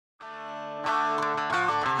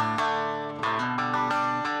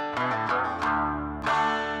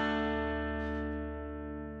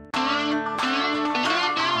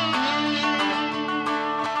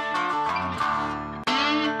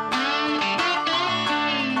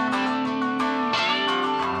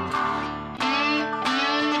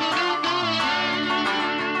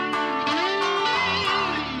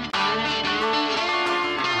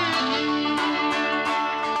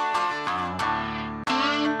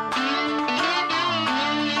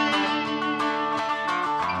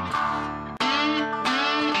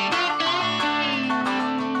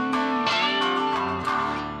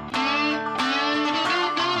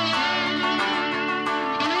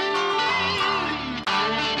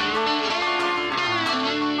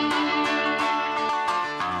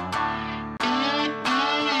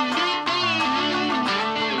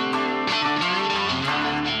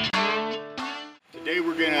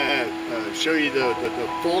show you the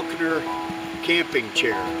Faulkner camping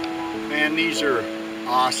chair. Man, these are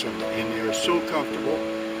awesome and they're so comfortable.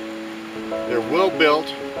 They're well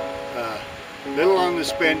built. Little on the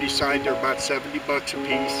spendy side. They're about 70 bucks a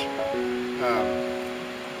piece.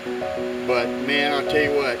 But man, I'll tell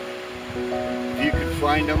you what, if you can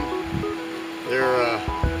find them, they're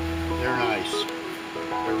nice.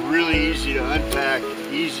 They're really easy to unpack,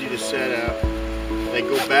 easy to set up. They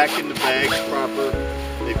go back in the bags proper.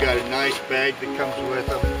 They've got a nice bag that comes with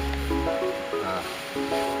them.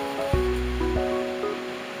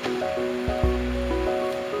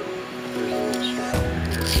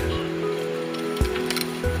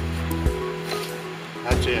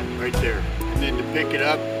 That's it, right there. And then to pick it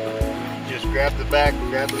up, just grab the back,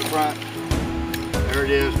 grab the front. There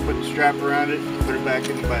it is, put the strap around it, put it back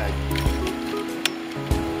in the bag.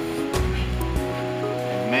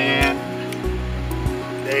 And man,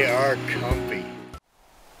 they are comfy.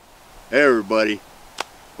 Hey everybody.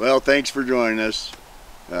 Well, thanks for joining us.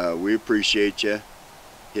 We appreciate you.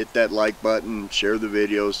 Hit that like button, share the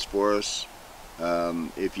videos for us.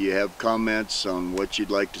 If you have comments on what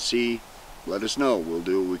you'd like to see, let us know. We'll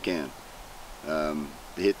do what we can.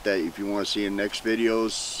 Hit that if you want to see the next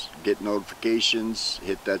videos, get notifications,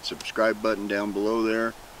 hit that subscribe button down below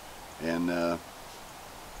there, and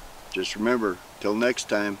just remember, till next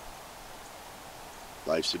time,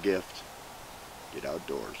 life's a gift. Get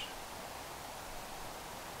outdoors.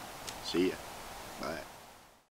 See ya. Bye.